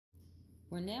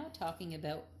We're now talking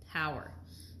about power.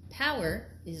 Power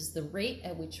is the rate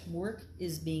at which work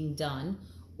is being done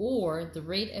or the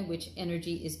rate at which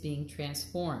energy is being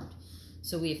transformed.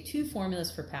 So we have two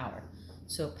formulas for power.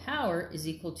 So power is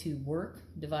equal to work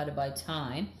divided by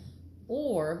time,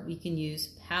 or we can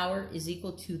use power is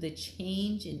equal to the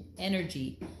change in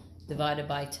energy divided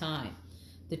by time.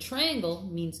 The triangle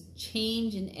means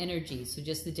change in energy, so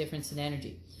just the difference in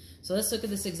energy. So let's look at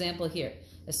this example here.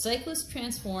 A cyclist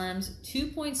transforms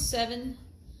 2.7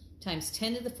 times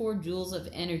 10 to the 4 joules of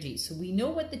energy. So we know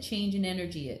what the change in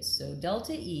energy is. So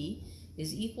delta E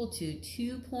is equal to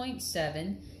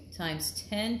 2.7 times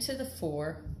 10 to the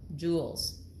 4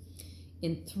 joules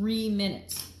in 3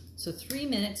 minutes. So 3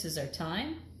 minutes is our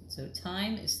time. So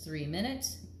time is 3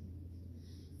 minutes.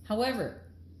 However,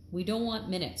 we don't want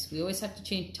minutes. We always have to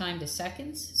change time to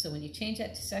seconds. So when you change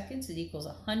that to seconds, it equals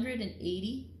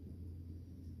 180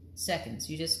 seconds.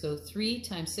 You just go 3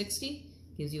 times 60,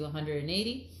 gives you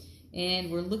 180.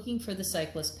 And we're looking for the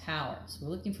cyclist's power. So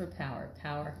we're looking for power.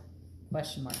 Power,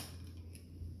 question mark.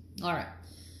 All right.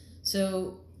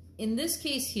 So in this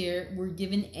case here, we're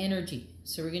given energy.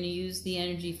 So we're going to use the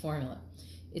energy formula.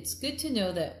 It's good to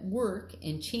know that work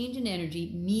and change in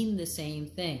energy mean the same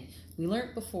thing. We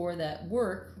learned before that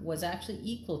work was actually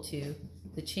equal to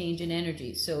the change in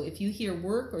energy. So if you hear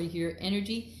work or you hear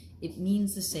energy, it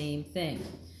means the same thing.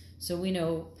 So we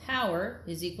know power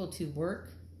is equal to work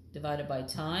divided by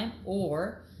time,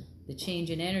 or the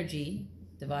change in energy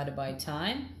divided by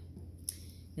time.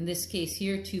 In this case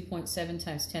here, 2.7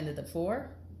 times 10 to the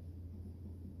 4.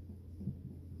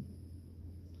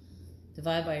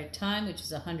 Divided by our time, which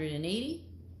is 180.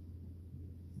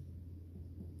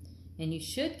 And you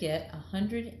should get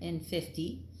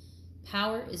 150.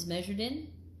 Power is measured in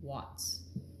watts.